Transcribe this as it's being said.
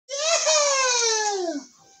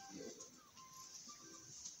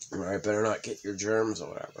Alright, better not get your germs or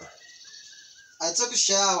whatever. I took a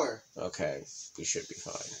shower. Okay, you should be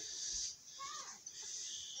fine.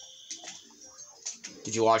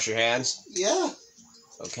 Did you wash your hands? Yeah.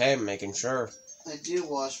 Okay, I'm making sure. I did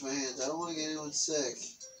wash my hands. I don't want to get anyone sick.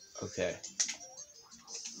 Okay.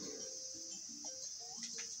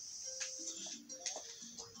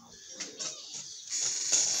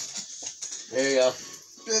 There you go.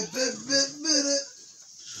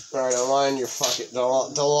 Alright, don't lie in your fucking...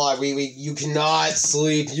 Don't lie. You cannot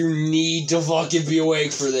sleep. You need to fucking be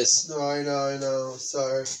awake for this. No, I know.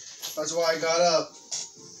 Sorry. That's why I got up.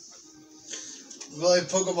 Really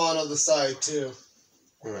Pokemon on the side, too.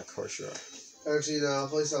 Oh, of course you are. Actually, no, I'll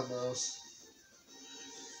play something else.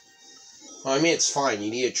 Well, I mean, it's fine.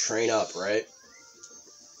 You need to train up, right?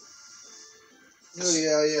 Oh,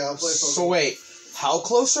 yeah, I'll play Pokemon. So wait, how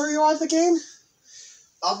close are you on the game?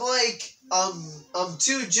 I'm like, I'm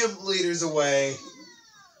 2 gym leaders away.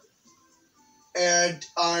 And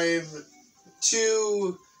I'm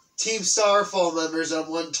 2 Team Starfall members and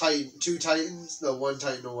 1 Titan. 2 Titans? No, 1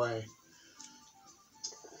 Titan away.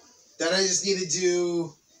 Then I just need to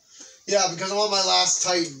do... Yeah, because I'm on my last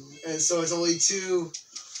Titan. And so it's only 2...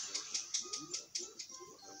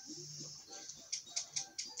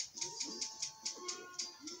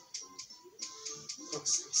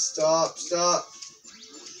 Stop.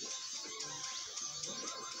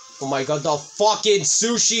 Oh my god, the fucking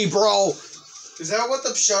sushi, bro! Is that what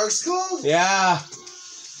the shark's called? Yeah.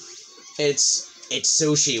 It's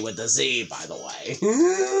sushi with a Z, by the way.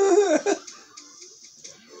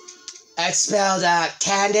 That's spelled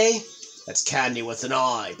candy. That's candy with an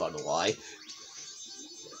I, by the way.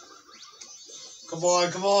 Come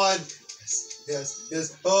on.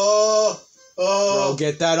 Yes. Oh. Bro,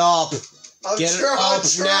 get that up. I'm Get it up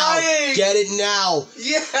trying. now. Get it now.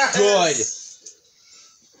 Yes. Good.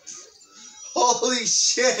 Holy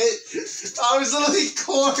shit. I was literally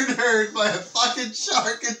cornered by a fucking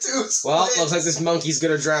shark and 2 squids. Well, looks like this monkey's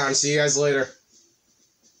gonna drown. See you guys later.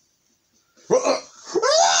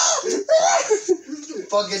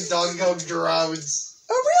 Fucking Donkey Kong drowns.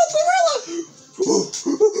 A real gorilla!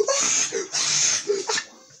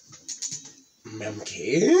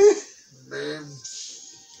 Monkey. Man.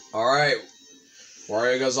 Alright.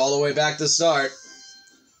 Wario goes all the way back to start.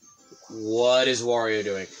 What is Wario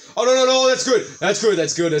doing? Oh, no, that's good. That's good.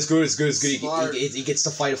 He gets to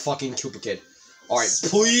fight a fucking Koopa Kid. Alright,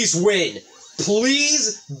 please win.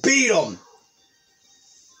 Please beat him.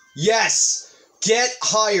 Yes. Get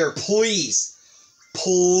higher, please.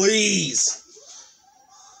 Please.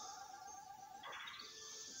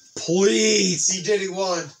 He did, he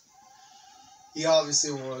won. He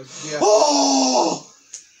obviously won. Yeah. Oh!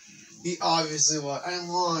 He obviously won. I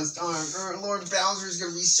lost. Lord Bowser's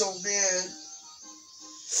gonna be so mad.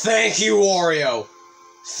 Thank you, Wario.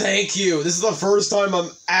 Thank you. This is the first time I'm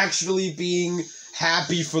actually being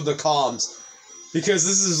happy for the comms. Because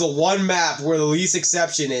this is the one map where the least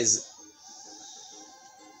exception is...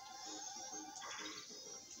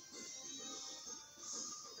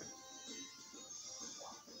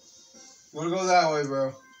 You wanna go that way,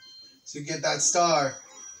 bro? So you get that star.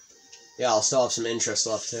 Yeah, I'll still have some interest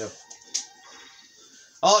left, too.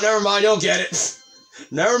 Oh, never mind, you'll get it.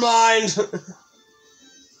 Never mind.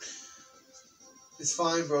 It's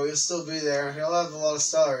fine, bro. You'll still be there. He'll have a lot of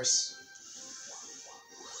stars.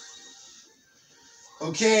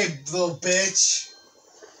 Okay, little bitch.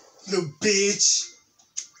 Little bitch.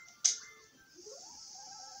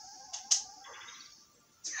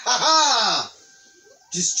 Haha!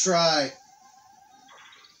 Just try.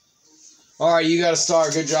 Alright, you got a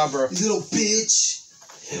star. Good job, bro. You little bitch.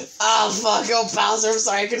 Oh, fuck. Oh, Bowser, I'm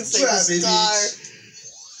sorry. I couldn't say the star.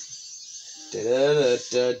 Lily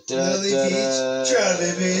bitch. Try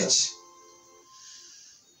me, bitch.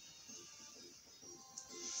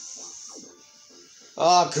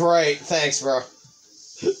 Oh, great. Thanks, bro.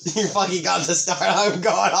 You fucking got the star. I'm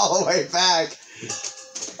going all the way back.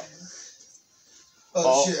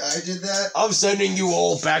 Oh, shit, I did that? I'm sending you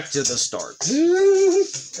all back to the start.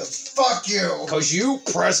 Fuck you! Because you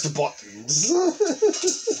pressed buttons.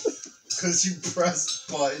 Because you pressed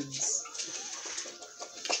buttons.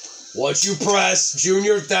 Once you press,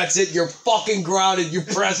 Junior, that's it. You're fucking grounded. You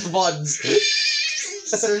pressed buttons.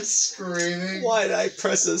 Start screaming. Why did I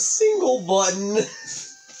press a single button?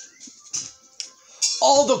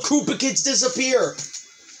 All the Koopa Kids disappear.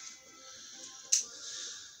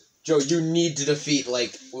 Joe, you need to defeat,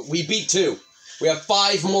 we beat 2. We have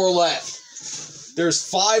 5 more left. There's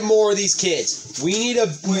 5 more of these kids. We need a...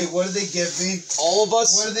 Wait, what did they give me? All of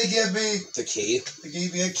us... What did they give me? The key. They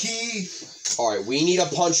gave me a key. Alright, we need to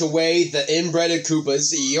punch away the inbred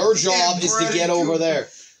Koopas. Your job is to get over there.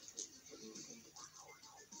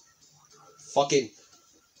 fucking...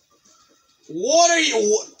 What are you...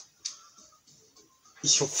 What?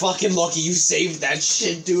 You're fucking lucky you saved that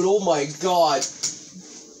shit, dude. Oh my god.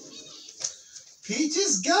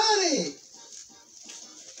 Peaches got it!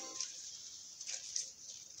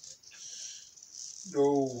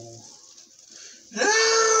 No.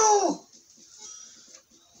 No!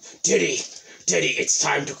 Diddy, it's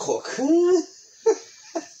time to cook. DK,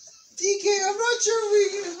 I'm not sure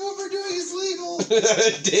what we're doing is legal.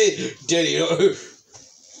 Diddy,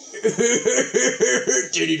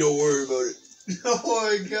 Diddy, don't worry about it. Oh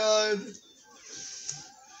my god.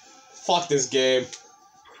 Fuck this game.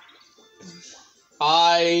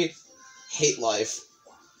 I hate life.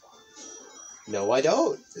 No, I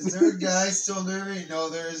don't. Is there a guy still near me? No,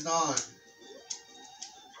 there is not.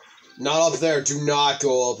 Not up there. Do not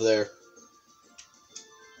go up there.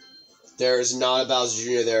 There is not a Bowser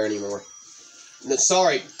Jr. there anymore. No,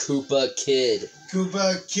 sorry, Koopa Kid.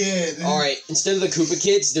 Koopa Kid. Alright, instead of the Koopa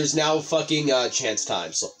Kids, there's now fucking Chance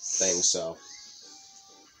Time thing, so.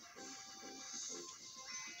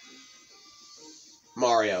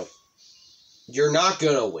 Mario, you're not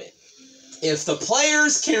gonna win. If the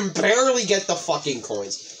players can barely get the fucking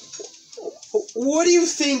coins, what do you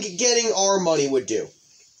think getting our money would do?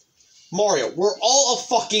 Mario, we're all a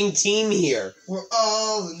fucking team here. We're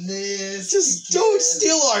all in this. Just don't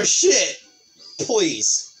steal our shit.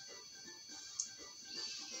 Please.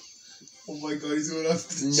 Oh my god, he's going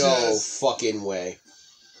after the No chest. fucking way.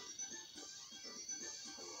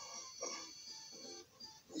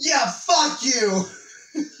 Yeah, fuck you!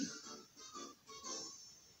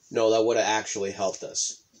 No, that would have actually helped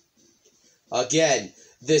us. Again,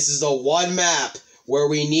 this is the one map where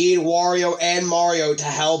we need Wario and Mario to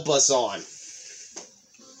help us on.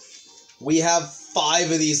 We have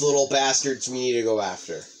 5 of these little bastards we need to go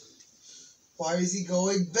after. Why is he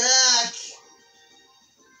going back?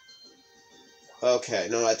 Okay,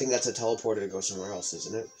 no, I think that's a teleporter to go somewhere else,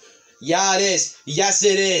 isn't it? Yeah, it is. Yes,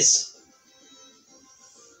 it is.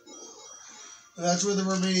 That's where the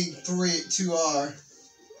remaining 2 are.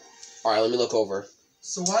 Alright, let me look over.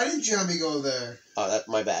 So why did Jammy go there? Oh, that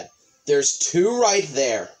my bad. There's 2 right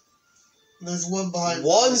there. And there's one behind.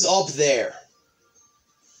 One's up there.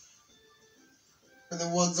 And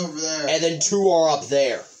then one's over there. And then 2 are up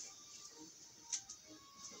there.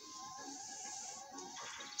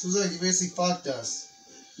 So it's like you basically fucked us.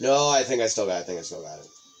 No, I think I still got it.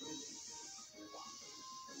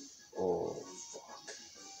 Oh, fuck.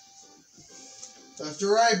 Left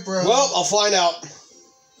or right, bro? Well, I'll find out.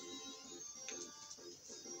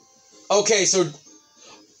 Okay, so...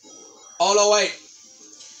 Oh, no, wait.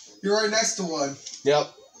 You're right next to one.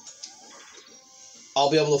 Yep. I'll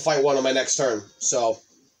be able to fight one on my next turn, so...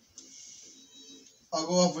 I'll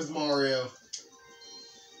go up with Mario.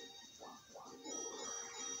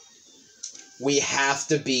 We have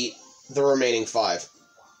to beat the remaining 5.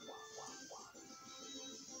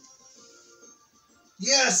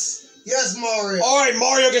 Yes! Yes, Mario! Alright,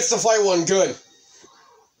 Mario gets to fight one. Good.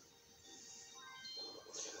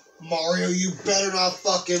 Mario, you better not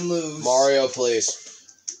fucking lose. Mario, please.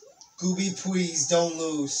 Gooby, please, don't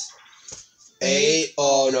lose. 8.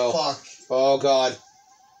 Oh, no. Fuck. Oh, God.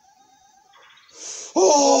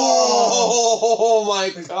 Oh,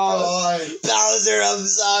 my God. Bowser, I'm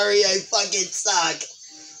sorry. I fucking suck.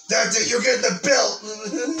 That's it, you're getting the belt!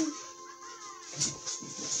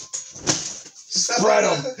 Spread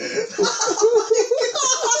them.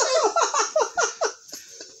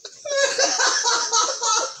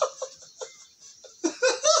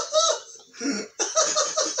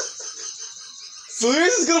 So we're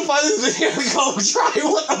just gonna find this video and go try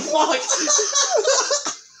what the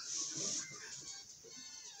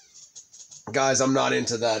fuck? Guys, I'm not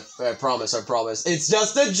into that. I promise. It's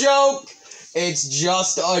just a joke. It's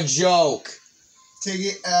just a joke. Take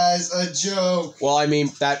it as a joke. Well, I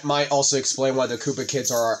mean, that might also explain why the Koopa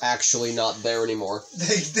Kids are actually not there anymore.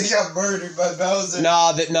 They got murdered by Bowser.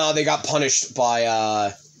 Nah, they got punished by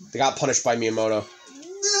Miyamoto.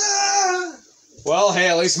 Nah. Well, hey,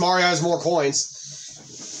 at least Mario has more coins.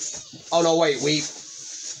 Oh no, wait, we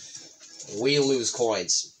lose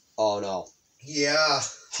coins. Oh no. Yeah.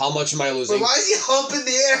 How much am I losing? But why is he humping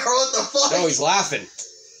the air? What the fuck? No, he's laughing.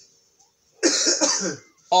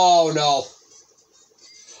 Oh no.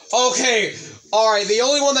 Okay, alright, the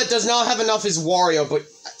only one that does not have enough is Wario, but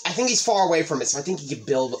I think he's far away from it, so I think he can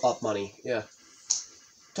build up money. Yeah.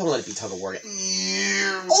 Don't let it be tug of war.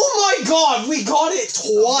 Oh my god, we got it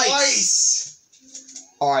twice!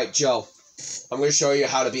 Alright, Joe. I'm gonna show you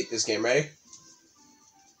how to beat this game. Ready?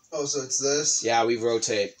 Oh, so it's this? Yeah, we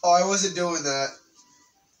rotate. Oh, I wasn't doing that.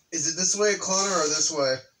 Is it this way, Connor, or this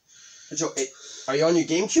way? Joe, Are you on your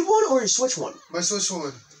GameCube one or your Switch one? My Switch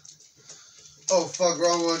one. Oh, fuck,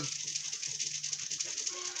 wrong one.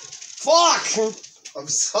 Fuck! I'm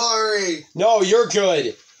sorry. No, you're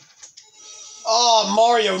good. Oh,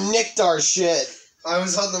 Mario nicked our shit. I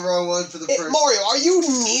was on the wrong one for the first. Mario, are you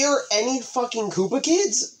near any fucking Koopa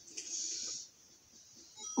Kids?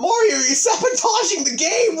 Mario, you're sabotaging the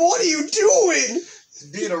game! What are you doing? He's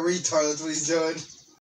being a retard, that's what he's doing.